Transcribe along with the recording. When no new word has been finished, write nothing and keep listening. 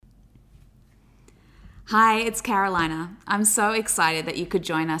Hi, it's Carolina. I'm so excited that you could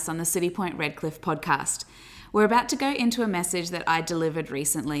join us on the City Point Redcliffe podcast. We're about to go into a message that I delivered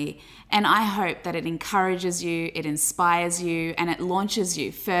recently, and I hope that it encourages you, it inspires you, and it launches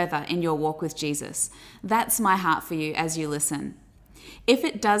you further in your walk with Jesus. That's my heart for you as you listen. If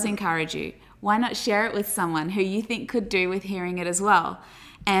it does encourage you, why not share it with someone who you think could do with hearing it as well?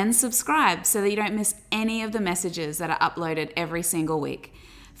 And subscribe so that you don't miss any of the messages that are uploaded every single week.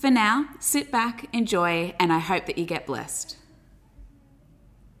 For now, sit back, enjoy, and I hope that you get blessed.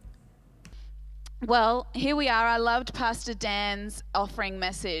 Well, here we are. I loved Pastor Dan's offering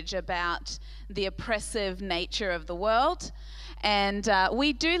message about the oppressive nature of the world. And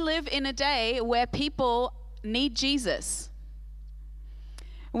we do live in a day where people need Jesus.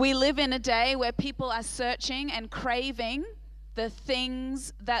 We live in a day where people are searching and craving the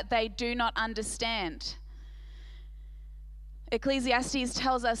things that they do not understand. Ecclesiastes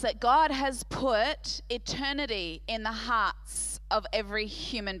tells us that God has put eternity in the hearts of every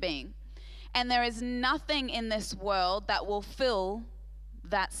human being. And there is nothing in this world that will fill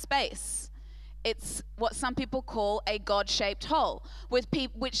that space. It's what some people call a God-shaped hole,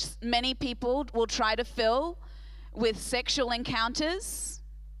 which many people will try to fill with sexual encounters,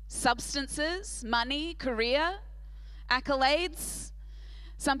 substances, money, career, accolades.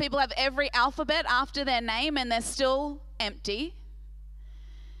 Some people have every alphabet after their name and they're still empty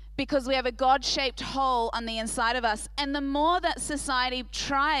because we have a God-shaped hole on the inside of us. And the more that society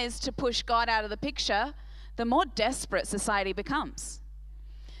tries to push God out of the picture, the more desperate society becomes.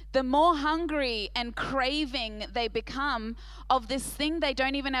 The more hungry and craving they become of this thing they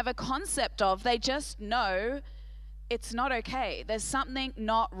don't even have a concept of. They just know it's not okay. There's something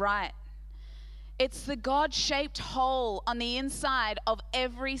not right. It's the God-shaped hole on the inside of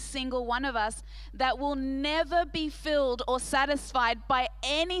every single one of us that will never be filled or satisfied by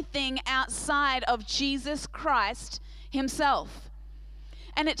anything outside of Jesus Christ himself.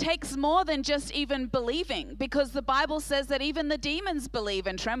 And it takes more than just even believing, because the Bible says that even the demons believe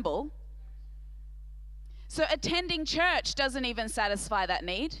and tremble. So attending church doesn't even satisfy that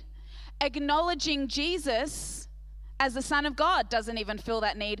need. Acknowledging Jesus as the Son of God doesn't even fill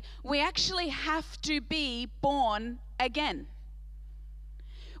that need. We actually have to be born again.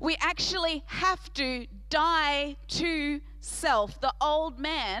 We actually have to die to self, the old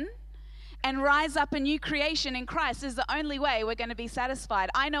man, and rise up a new creation in Christ is the only way we're going to be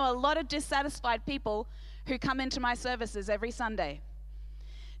satisfied. I know a lot of dissatisfied people who come into my services every Sunday.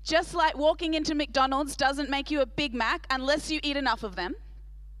 Just like walking into McDonald's doesn't make you a Big Mac unless you eat enough of them.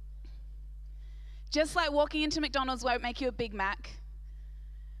 Just like walking into McDonald's won't make you a Big Mac,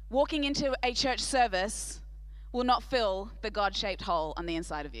 walking into a church service will not fill the God-shaped hole on the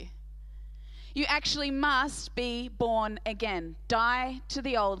inside of you. You actually must be born again. Die to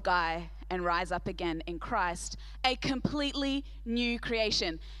the old guy and rise up again in Christ, a completely new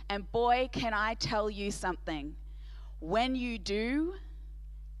creation. And boy, can I tell you something. When you do,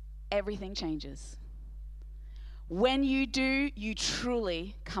 everything changes. When you do, you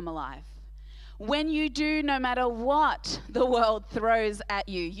truly come alive. When you do, no matter what the world throws at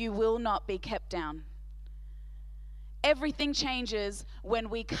you, you will not be kept down. Everything changes when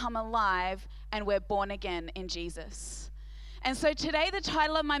we come alive and we're born again in Jesus. And so today the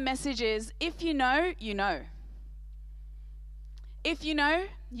title of my message is, If You Know, You Know. If you know,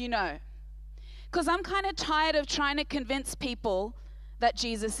 you know. Because I'm kind of tired of trying to convince people that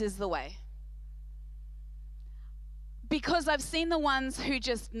Jesus is the way. Because I've seen the ones who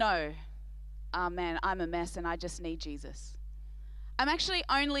just know, oh man, I'm a mess and I just need Jesus. I'm actually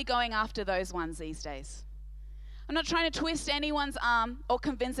only going after those ones these days. I'm not trying to twist anyone's arm or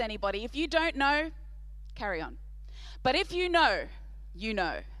convince anybody. If you don't know, carry on. But if you know, you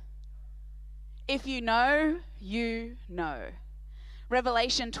know. If you know, you know.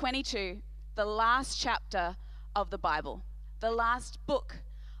 Revelation 22, the last chapter of the Bible, the last book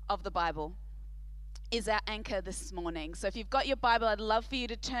of the Bible, is our anchor this morning. So if you've got your Bible, I'd love for you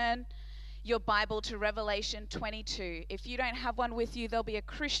to turn your Bible to Revelation 22. If you don't have one with you, there'll be a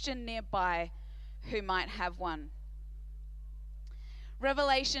Christian nearby who might have one.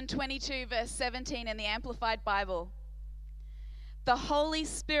 Revelation 22 verse 17 in the Amplified Bible. The Holy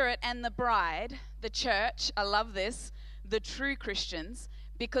Spirit and the bride, the church, I love this, the true Christians,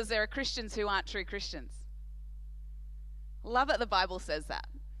 because there are Christians who aren't true Christians. Love that the Bible says that.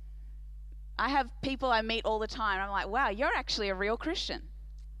 I have people I meet all the time. I'm like, wow, you're actually a real Christian.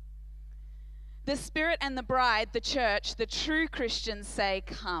 The Spirit and the bride, the church, the true Christians say,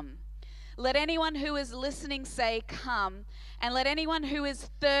 come. Let anyone who is listening say, come. And let anyone who is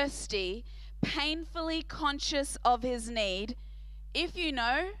thirsty, painfully conscious of his need, if you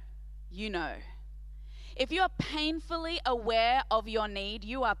know, you know. If you are painfully aware of your need,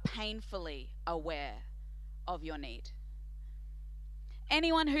 you are painfully aware of your need.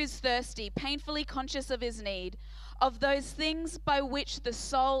 Anyone who's thirsty, painfully conscious of his need, of those things by which the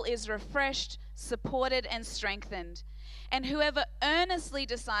soul is refreshed, supported, and strengthened. And whoever earnestly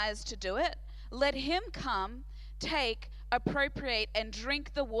desires to do it, let him come, take, appropriate, and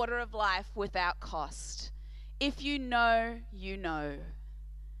drink the water of life without cost. If you know, you know.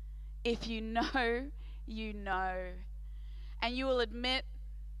 If you know, you know. And you will admit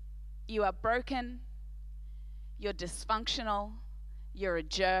you are broken, you're dysfunctional, you're a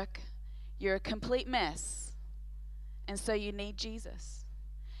jerk, you're a complete mess, and so you need Jesus.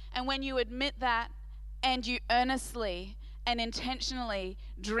 And when you admit that and you earnestly and intentionally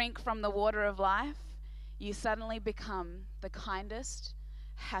drink from the water of life, you suddenly become the kindest,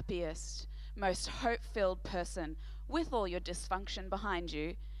 happiest, most hope-filled person. With all your dysfunction behind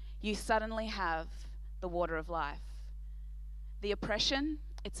you, you suddenly have the water of life. The oppression,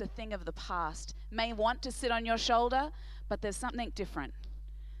 it's a thing of the past. May want to sit on your shoulder, but there's something different.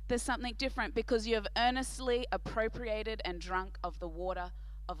 There's something different because you have earnestly appropriated and drunk of the water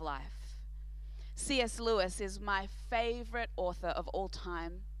of life. C.S. Lewis is my favorite author of all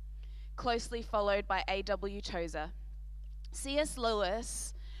time, closely followed by A.W. Tozer. C.S.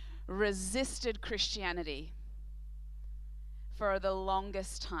 Lewis resisted Christianity for the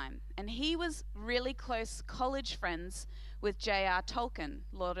longest time, and he was really close college friends with J.R. Tolkien,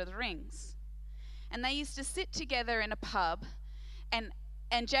 Lord of the Rings. And they used to sit together in a pub, and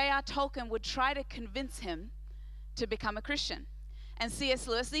J.R. Tolkien would try to convince him to become a Christian. And C.S.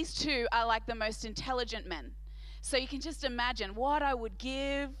 Lewis, these two are like the most intelligent men. So you can just imagine what I would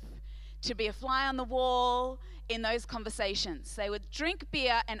give to be a fly on the wall in those conversations. They would drink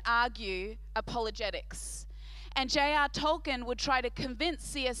beer and argue apologetics. And J.R. Tolkien would try to convince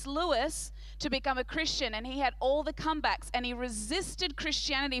C.S. Lewis to become a Christian, and he had all the comebacks, and he resisted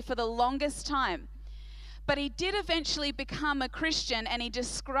Christianity for the longest time. But he did eventually become a Christian, and he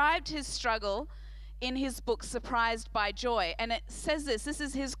described his struggle in his book, Surprised by Joy. And it says this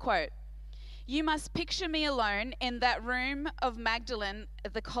is his quote: "You must picture me alone in that room of Magdalen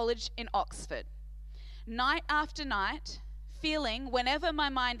at the college in Oxford, night after night, feeling, whenever my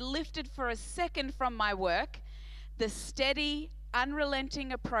mind lifted for a second from my work, the steady,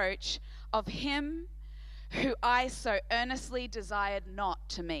 unrelenting approach of him who I so earnestly desired not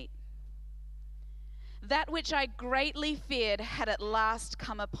to meet. That which I greatly feared had at last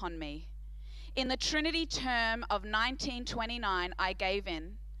come upon me. In the Trinity term of 1929, I gave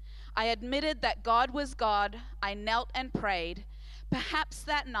in. I admitted that God was God. I knelt and prayed. Perhaps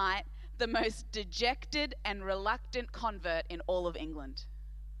that night, the most dejected and reluctant convert in all of England."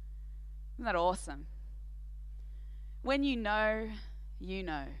 Isn't that awesome? When you know, you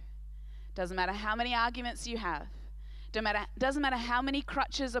know. Doesn't matter how many arguments you have. Doesn't matter how many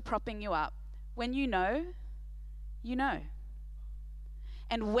crutches are propping you up. When you know, you know.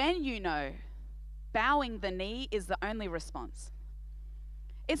 And when you know, bowing the knee is the only response.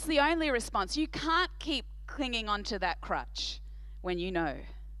 It's the only response. You can't keep clinging onto that crutch when you know.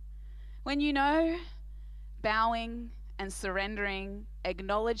 When you know, bowing and surrendering,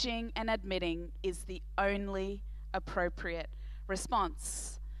 acknowledging and admitting is the only appropriate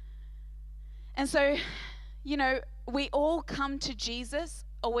response. And so, we all come to Jesus,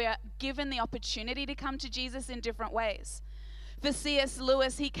 or we are given the opportunity to come to Jesus in different ways. For C.S.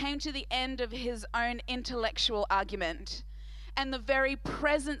 Lewis, he came to the end of his own intellectual argument, and the very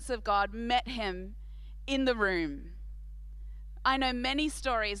presence of God met him in the room. I know many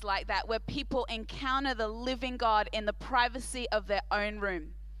stories like that where people encounter the living God in the privacy of their own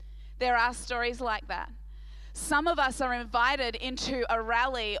room. There are stories like that. Some of us are invited into a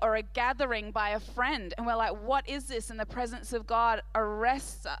rally or a gathering by a friend, and we're like, what is this? And the presence of God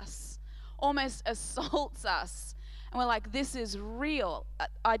arrests us, almost assaults us. And we're like, this is real.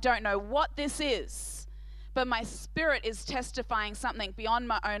 I don't know what this is, but my spirit is testifying something beyond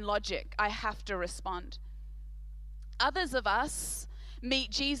my own logic. I have to respond. Others of us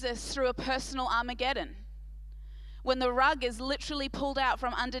meet Jesus through a personal Armageddon, when the rug is literally pulled out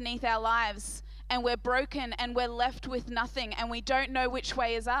from underneath our lives and we're broken and we're left with nothing and we don't know which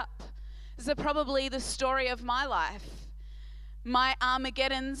way is up. This is probably the story of my life. My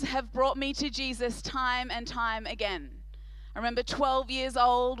Armageddons have brought me to Jesus time and time again. I remember 12 years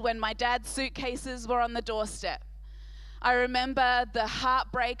old when my dad's suitcases were on the doorstep. I remember the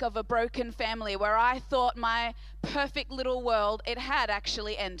heartbreak of a broken family where I thought my perfect little world, it had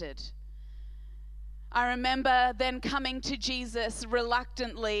actually ended. I remember then coming to Jesus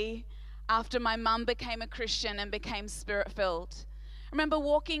reluctantly after my mum became a Christian and became spirit-filled. remember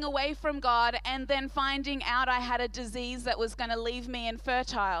walking away from God and then finding out I had a disease that was going to leave me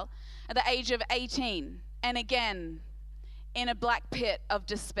infertile at the age of 18. And again, in a black pit of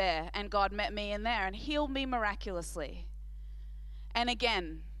despair. And God met me in there and healed me miraculously. And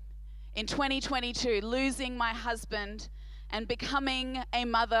again, in 2022, losing my husband and becoming a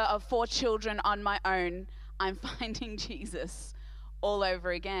mother of 4 children on my own, I'm finding Jesus all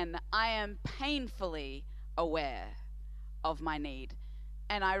over again. I am painfully aware of my need.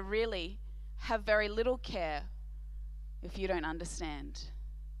 And I really have very little care if you don't understand.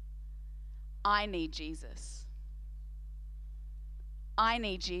 I need Jesus. I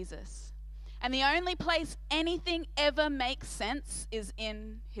need Jesus. And the only place anything ever makes sense is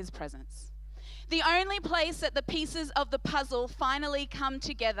in his presence. The only place that the pieces of the puzzle finally come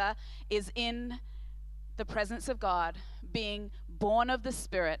together is in the presence of God, being born of the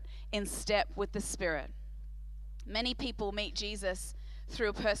Spirit, in step with the Spirit. Many people meet Jesus through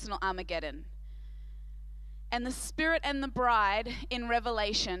a personal Armageddon. And the Spirit and the bride in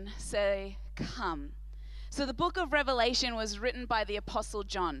Revelation say, "Come." So the book of Revelation was written by the Apostle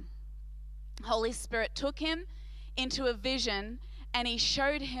John. Holy Spirit took him into a vision and he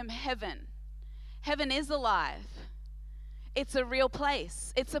showed him heaven. Heaven is alive. It's a real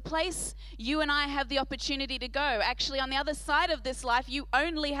place. It's a place you and I have the opportunity to go. Actually, on the other side of this life, you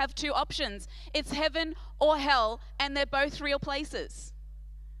only have 2 options. It's heaven or hell, and they're both real places.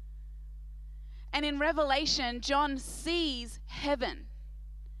 And in Revelation, John sees heaven.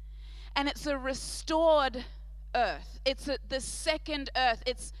 And it's a restored earth. It's the second earth.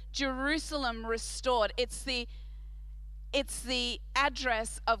 It's Jerusalem restored. It's the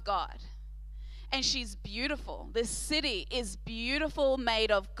address of God. And she's beautiful. This city is beautiful, made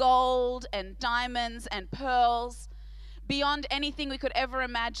of gold and diamonds and pearls, beyond anything we could ever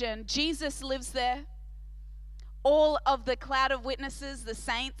imagine. Jesus lives there. All of the cloud of witnesses, the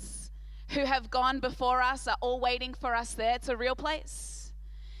saints who have gone before us, are all waiting for us there. It's a real place.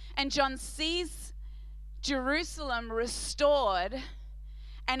 And John sees Jerusalem restored.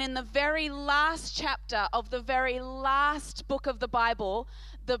 And in the very last chapter of the very last book of the Bible,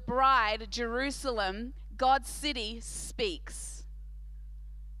 the bride, Jerusalem, God's city, speaks.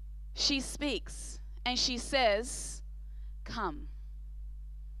 She speaks and she says, "Come."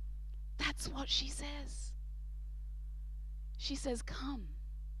 That's what she says. She says, "Come.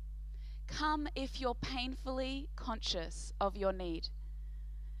 Come if you're painfully conscious of your need.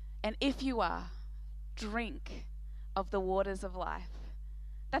 And if you are, drink of the waters of life."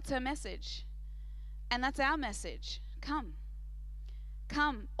 That's her message. And that's our message. Come.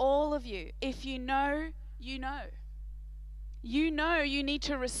 Come, all of you. If you know, you know. You know you need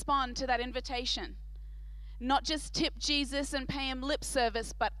to respond to that invitation. Not just tip Jesus and pay him lip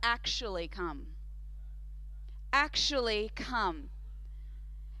service, but actually come. Actually come.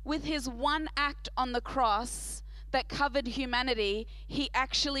 With his one act on the cross that covered humanity, he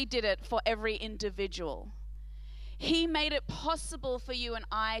actually did it for every individual. He made it possible for you and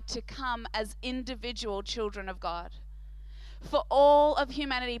I to come as individual children of God. For all of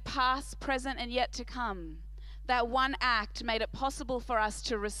humanity, past, present, and yet to come, that one act made it possible for us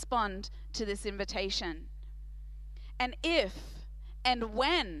to respond to this invitation. And if and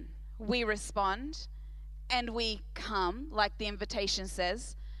when we respond and we come, like the invitation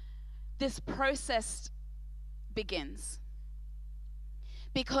says, this process begins.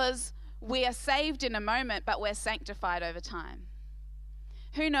 Because we are saved in a moment, but we're sanctified over time.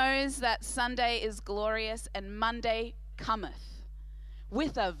 Who knows that Sunday is glorious and Monday cometh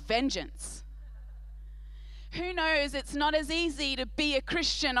with a vengeance? Who knows it's not as easy to be a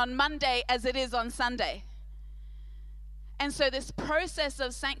Christian on Monday as it is on Sunday? And so this process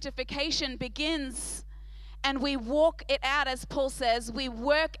of sanctification begins, and we walk it out, as Paul says. We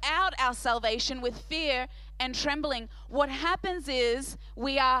work out our salvation with fear and trembling. What happens is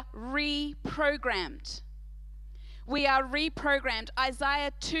we are reprogrammed. We are reprogrammed.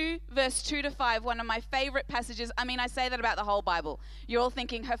 Isaiah 2, verse 2-5, one of my favorite passages. I mean, I say that about the whole Bible. You're all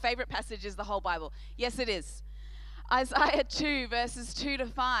thinking her favorite passage is the whole Bible. Yes, it is. Isaiah 2, verses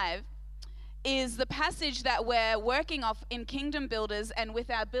 2-5 is the passage that we're working off in Kingdom Builders and with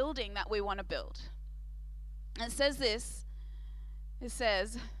our building that we want to build. And it says this. It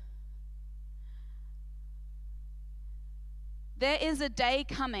says, "There is a day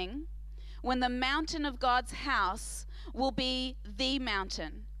coming when the mountain of God's house will be the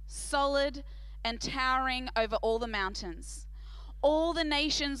mountain, solid and towering over all the mountains. All the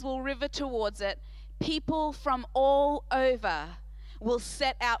nations will river towards it. People from all over will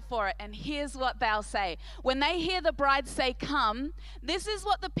set out for it." And here's what they'll say. When they hear the bride say, "Come," this is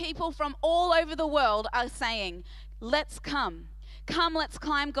what the people from all over the world are saying. Let's come. Come, let's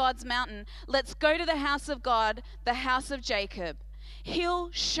climb God's mountain. Let's go to the house of God, the house of Jacob. He'll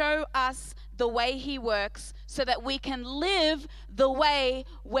show us the way he works so that we can live the way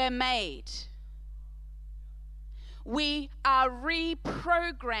we're made. We are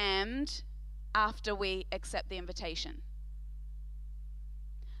reprogrammed after we accept the invitation.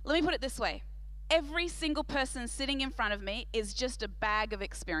 Let me put it this way. Every single person sitting in front of me is just a bag of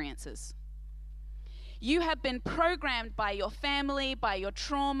experiences. You have been programmed by your family, by your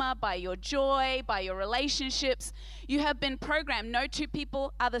trauma, by your joy, by your relationships. You have been programmed. No two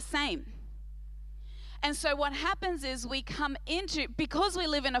people are the same. And so what happens is we come into, because we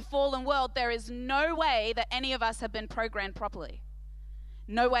live in a fallen world, there is no way that any of us have been programmed properly.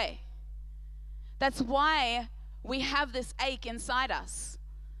 No way. That's why we have this ache inside us.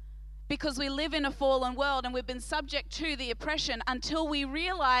 Because we live in a fallen world and we've been subject to the oppression until we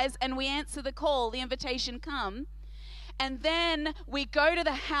realize and we answer the call, the invitation come. And then we go to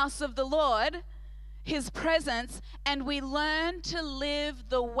the house of the Lord, his presence, and we learn to live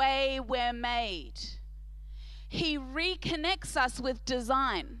the way we're made. He reconnects us with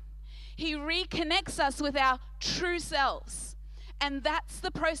design. He reconnects us with our true selves. And that's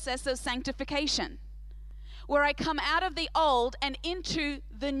the process of sanctification, where I come out of the old and into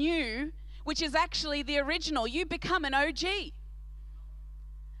the new, which is actually the original. You become an OG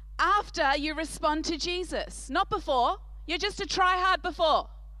after you respond to Jesus, not before. You're just a try-hard before.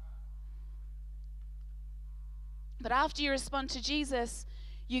 But after you respond to Jesus,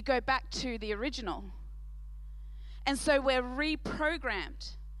 you go back to the original. And so we're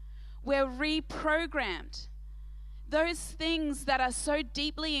reprogrammed. We're reprogrammed. Those things that are so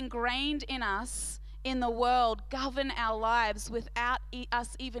deeply ingrained in us, in the world, govern our lives without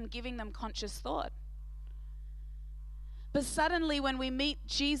us even giving them conscious thought. But suddenly when we meet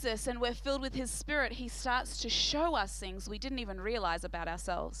Jesus and we're filled with his Spirit, he starts to show us things we didn't even realize about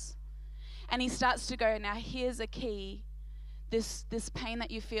ourselves. And he starts to go, now here's a key. This pain that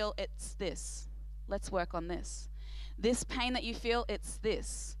you feel, it's this. Let's work on this. This pain that you feel, it's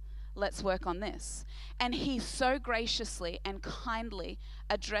this. Let's work on this. And he so graciously and kindly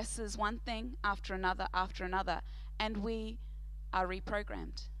addresses one thing after another, and we are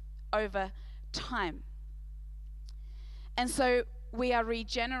reprogrammed over time. And so we are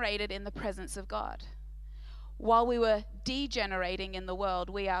regenerated in the presence of God. While we were degenerating in the world,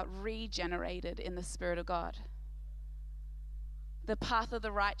 we are regenerated in the Spirit of God. The path of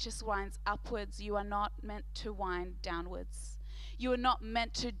the righteous winds upwards. You are not meant to wind downwards. You are not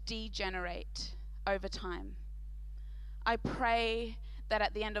meant to degenerate over time. I pray that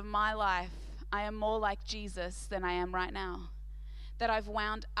at the end of my life, I am more like Jesus than I am right now. That I've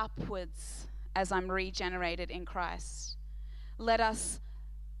wound upwards as I'm regenerated in Christ. Let us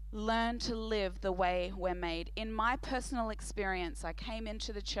learn to live the way we're made. In my personal experience, I came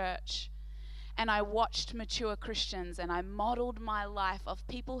into the church and I watched mature Christians and I modeled my life of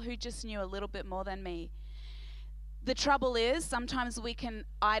people who just knew a little bit more than me. The trouble is, sometimes we can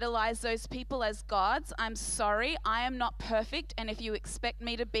idolize those people as gods. I'm sorry, I am not perfect, and if you expect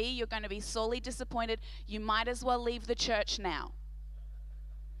me to be, you're going to be sorely disappointed. You might as well leave the church now.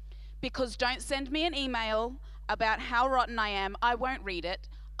 Because don't send me an email about how rotten I am. I won't read it.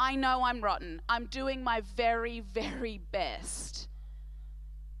 I know I'm rotten. I'm doing my very, very best.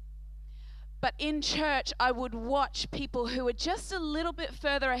 But in church, I would watch people who were just a little bit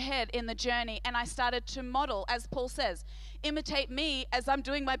further ahead in the journey, and I started to model, as Paul says, imitate me as I'm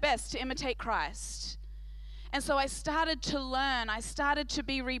doing my best to imitate Christ. And so I started to learn. I started to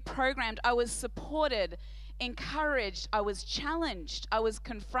be reprogrammed. I was supported, encouraged. I was challenged. I was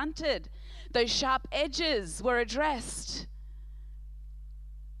confronted. Those sharp edges were addressed.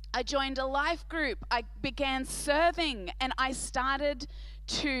 I joined a life group. I began serving, and I started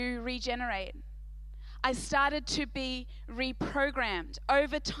to regenerate. I started to be reprogrammed.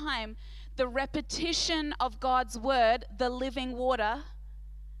 Over time, the repetition of God's word, the living water,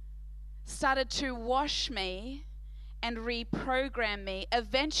 started to wash me and reprogram me.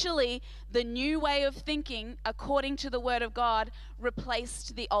 Eventually, the new way of thinking, according to the word of God,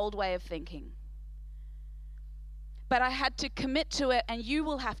 replaced the old way of thinking. But I had to commit to it, and you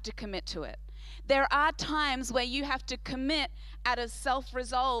will have to commit to it. There are times where you have to commit out of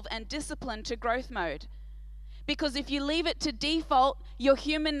self-resolve and discipline to growth mode. Because if you leave it to default, your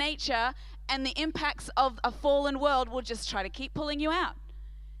human nature and the impacts of a fallen world will just try to keep pulling you out.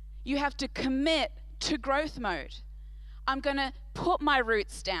 You have to commit to growth mode. I'm going to put my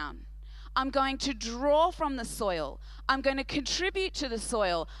roots down. I'm going to draw from the soil. I'm going to contribute to the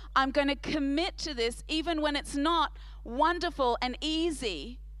soil. I'm going to commit to this even when it's not wonderful and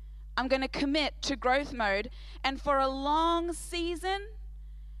easy. I'm going to commit to growth mode. And for a long season,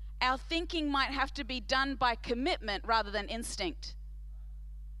 our thinking might have to be done by commitment rather than instinct.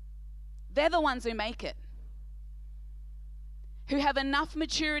 They're the ones who make it, who have enough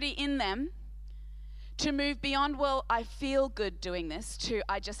maturity in them to move beyond, well, I feel good doing this, to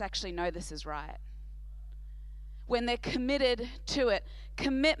I just actually know this is right. When they're committed to it,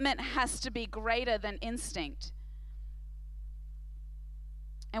 commitment has to be greater than instinct.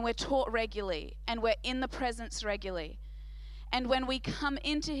 And we're taught regularly, and we're in the presence regularly. And when we come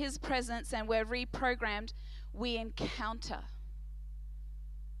into his presence and we're reprogrammed, we encounter.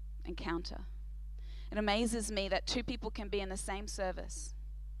 It amazes me that two people can be in the same service,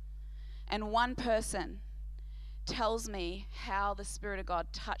 and one person tells me how the Spirit of God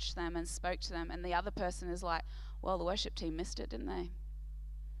touched them and spoke to them, and the other person is like, well, the worship team missed it, didn't they?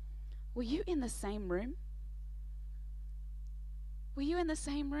 Were you in the same room? Were you in the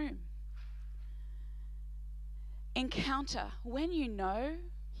same room? Encounter. When you know,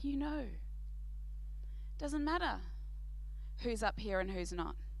 you know. Doesn't matter who's up here and who's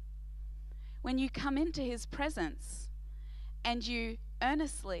not. When you come into his presence and you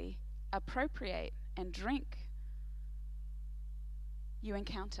earnestly appropriate and drink, you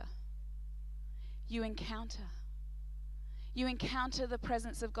encounter. You encounter. You encounter the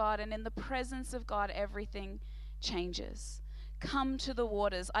presence of God, and in the presence of God, everything changes. Come to the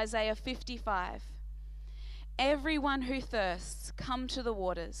waters. Isaiah 55. Everyone who thirsts, come to the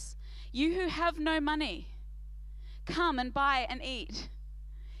waters. You who have no money, come and buy and eat.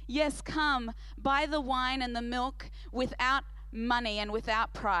 Yes, come, buy the wine and the milk without money and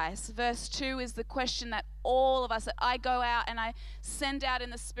without price. Verse 2 is the question that all of us, that I go out and I send out in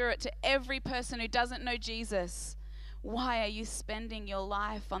the Spirit to every person who doesn't know Jesus. Why are you spending your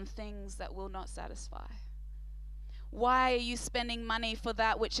life on things that will not satisfy? Why are you spending money for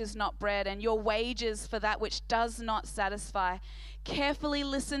that which is not bread, and your wages for that which does not satisfy? Carefully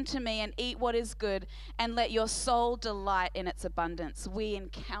listen to me and eat what is good, and let your soul delight in its abundance. We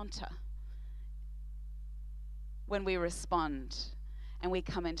encounter when we respond and we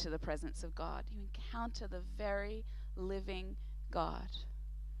come into the presence of God. You encounter the very living God.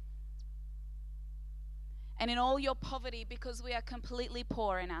 And in all your poverty, because we are completely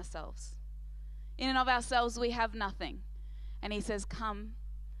poor in ourselves, in and of ourselves, we have nothing. And he says, come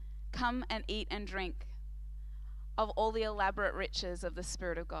and eat and drink of all the elaborate riches of the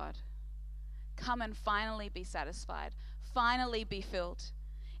Spirit of God. Come and finally be satisfied, finally be filled.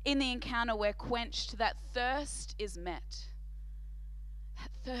 In the encounter, we're quenched. That thirst is met.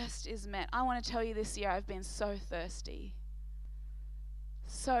 That thirst is met. I want to tell you, this year I've been so thirsty.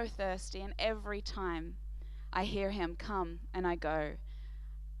 So thirsty. And every time I hear him come and I go,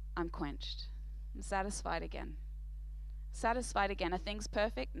 I'm quenched. I'm satisfied again. Satisfied again. Are things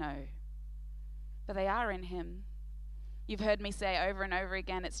perfect? No. But they are in him. You've heard me say over and over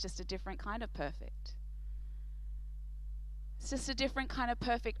again, it's just a different kind of perfect. It's just a different kind of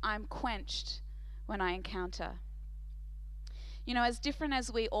perfect. I'm quenched when I encounter. You know, as different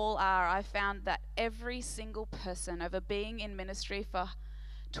as we all are, I found that every single person, over being in ministry for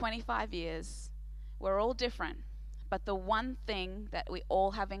 25 years, we're all different. But the one thing that we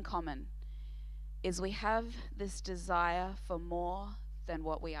all have in common is we have this desire for more than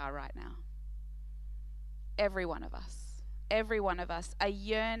what we are right now. Every one of us, a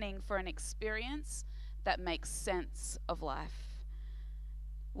yearning for an experience that makes sense of life.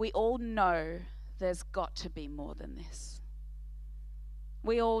 We all know there's got to be more than this.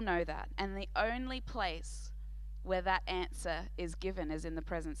 We all know that. And the only place where that answer is given is in the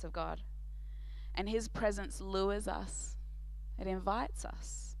presence of God. And his presence lures us. It invites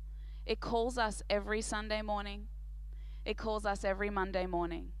us. It calls us every Sunday morning. It calls us every Monday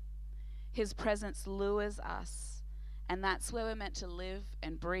morning. His presence lures us. And that's where we're meant to live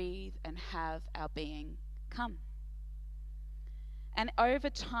and breathe and have our being come. And over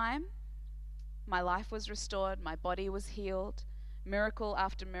time, my life was restored. My body was healed. Miracle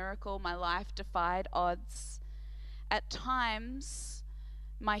after miracle, my life defied odds. At times,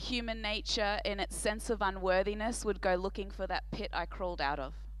 my human nature, in its sense of unworthiness, would go looking for that pit I crawled out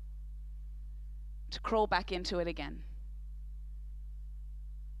of, to crawl back into it again.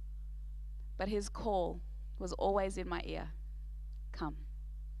 But his call was always in my ear. Come.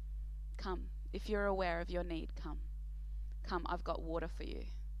 Come. If you're aware of your need, come. Come, I've got water for you.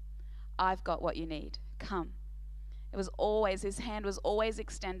 I've got what you need. Come. It was always, his hand was always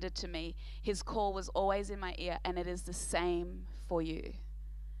extended to me. His call was always in my ear, and it is the same for you.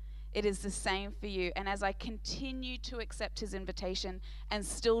 It is the same for you. And as I continue to accept his invitation, and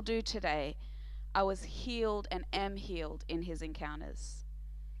still do today, I was healed and am healed in his encounters.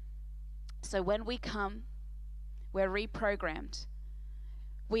 So when we come, we're reprogrammed.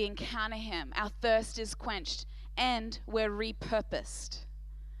 We encounter him. Our thirst is quenched and we're repurposed.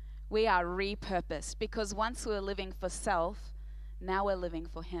 We are repurposed because once we were living for self, now we're living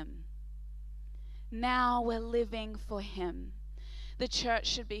for him. Now we're living for him. The church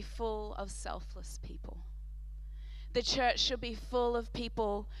should be full of selfless people. The church should be full of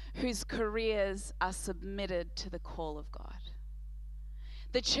people whose careers are submitted to the call of God.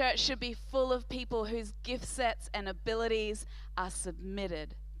 The church should be full of people whose gift sets and abilities are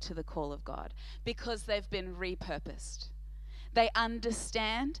submitted to the call of God because they've been repurposed. They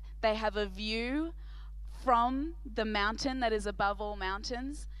understand, they have a view from the mountain that is above all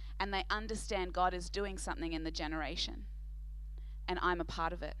mountains, and they understand God is doing something in the generation. And I'm a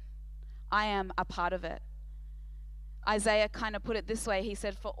part of it. I am a part of it. Isaiah kind of put it this way. He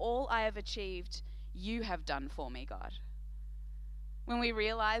said, "For all I have achieved, you have done for me, God." When we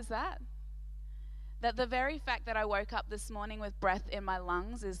realize that the very fact that I woke up this morning with breath in my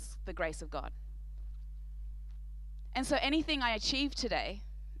lungs is the grace of God. And so anything I achieve today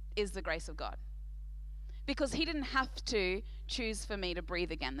is the grace of God. Because he didn't have to choose for me to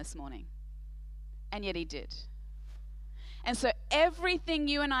breathe again this morning. And yet he did. And so everything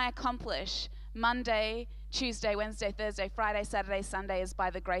you and I accomplish Monday, Tuesday, Wednesday, Thursday, Friday, Saturday, Sunday is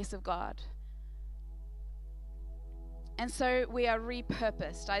by the grace of God. And so we are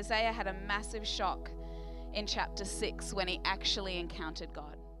repurposed. Isaiah had a massive shock in chapter 6 when he actually encountered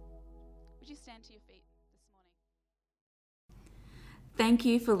God. Would you stand to your feet this morning? Thank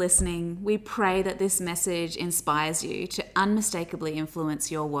you for listening. We pray that this message inspires you to unmistakably influence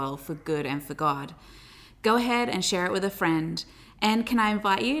your world for good and for God. Go ahead and share it with a friend. And can I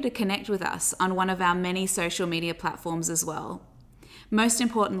invite you to connect with us on one of our many social media platforms as well? Most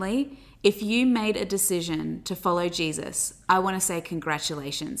importantly, if you made a decision to follow Jesus, I want to say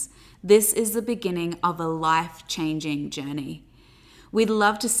congratulations. This is the beginning of a life-changing journey. We'd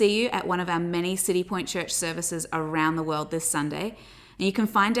love to see you at one of our many City Point Church services around the world this Sunday. And you can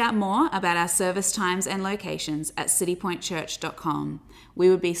find out more about our service times and locations at citypointchurch.com. We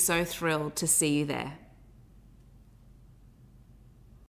would be so thrilled to see you there.